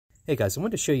Hey guys, I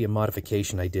wanted to show you a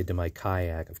modification I did to my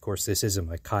kayak. Of course, this isn't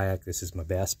my kayak, this is my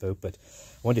bass boat, but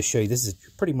I wanted to show you, this is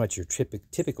pretty much your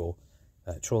typical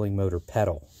trolling motor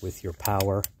pedal with your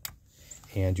power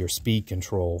and your speed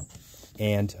control.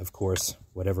 And of course,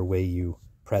 whatever way you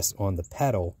press on the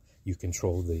pedal, you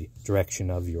control the direction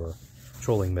of your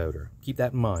trolling motor. Keep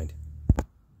that in mind.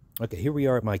 Okay, here we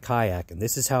are at my kayak, and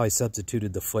this is how I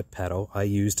substituted the foot pedal. I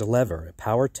used a lever, a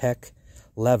POWERTEC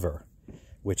lever,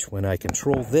 which when I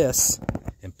control this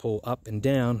and pull up and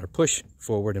down or push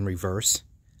forward and reverse,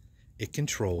 it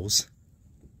controls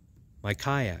my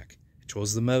kayak. It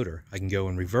controls the motor. I can go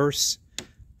in reverse,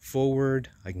 forward,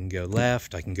 I can go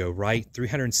left, I can go right,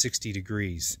 360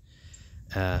 degrees.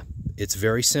 It's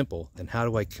very simple. Then how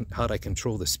do I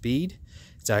control the speed?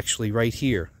 It's actually right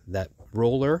here. That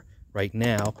roller right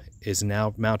now is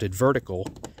now mounted vertical.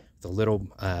 The little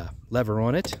lever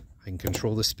on it, I can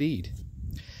control the speed.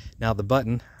 Now the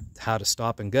button, how to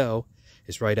stop and go,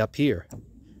 is right up here.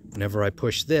 Whenever I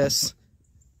push this,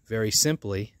 very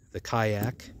simply, the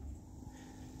kayak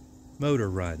motor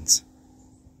runs.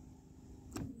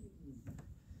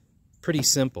 Pretty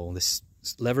simple. This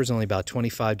lever is only about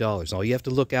 $25. All you have to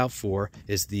look out for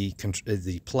is the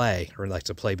play, or like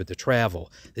to play, but the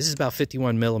travel. This is about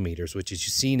 51 millimeters, which as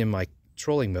you've seen in my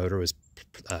trolling motor is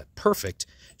perfect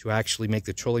to actually make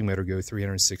the trolling motor go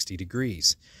 360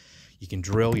 degrees. You can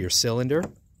drill your cylinder,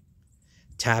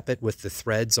 tap it with the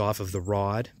threads off of the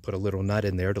rod, put a little nut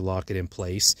in there to lock it in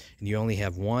place, and you only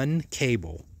have one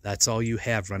cable. That's all you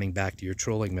have running back to your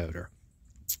trolling motor.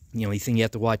 The only thing you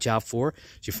have to watch out for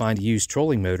is you find a used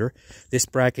trolling motor, this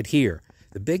bracket here.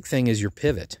 The big thing is your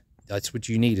pivot. That's what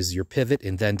you need, is your pivot,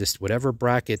 and then just whatever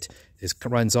bracket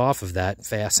runs off of that,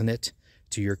 fasten it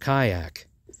to your kayak.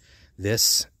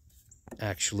 This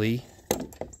actually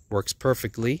works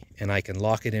perfectly, and I can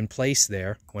lock it in place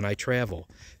there when I travel.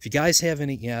 If you guys have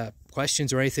any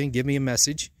questions or anything, give me a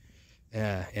message,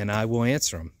 and I will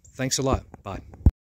answer them. Thanks a lot. Bye.